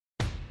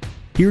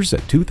Here's a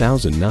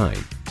 2009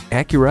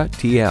 Acura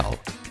TL.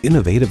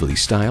 Innovatively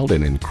styled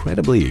and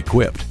incredibly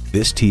equipped,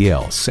 this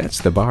TL sets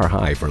the bar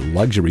high for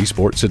luxury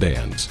sport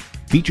sedans.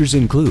 Features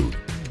include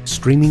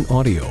streaming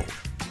audio,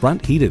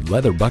 front heated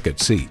leather bucket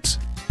seats,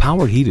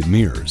 power heated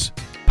mirrors,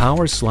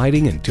 power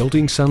sliding and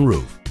tilting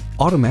sunroof,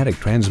 automatic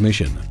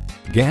transmission,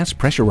 gas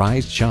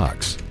pressurized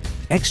shocks,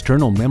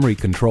 external memory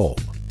control,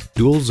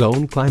 dual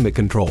zone climate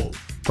control,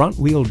 front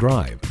wheel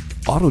drive,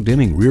 auto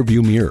dimming rear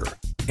view mirror,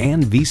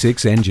 and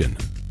V6 engine.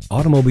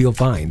 Automobile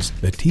finds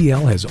the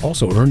TL has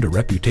also earned a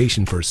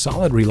reputation for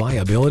solid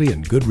reliability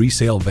and good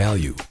resale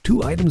value,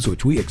 two items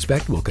which we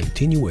expect will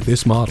continue with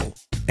this model.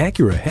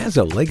 Acura has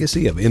a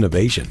legacy of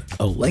innovation,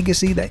 a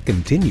legacy that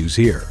continues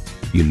here.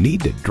 You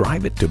need to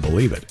drive it to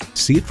believe it.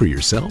 See it for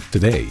yourself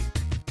today.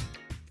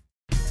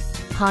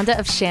 Honda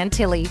of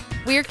Chantilly.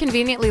 We're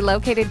conveniently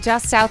located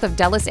just south of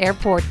Dulles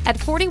Airport at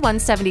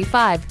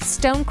 4175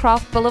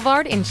 Stonecroft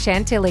Boulevard in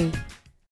Chantilly.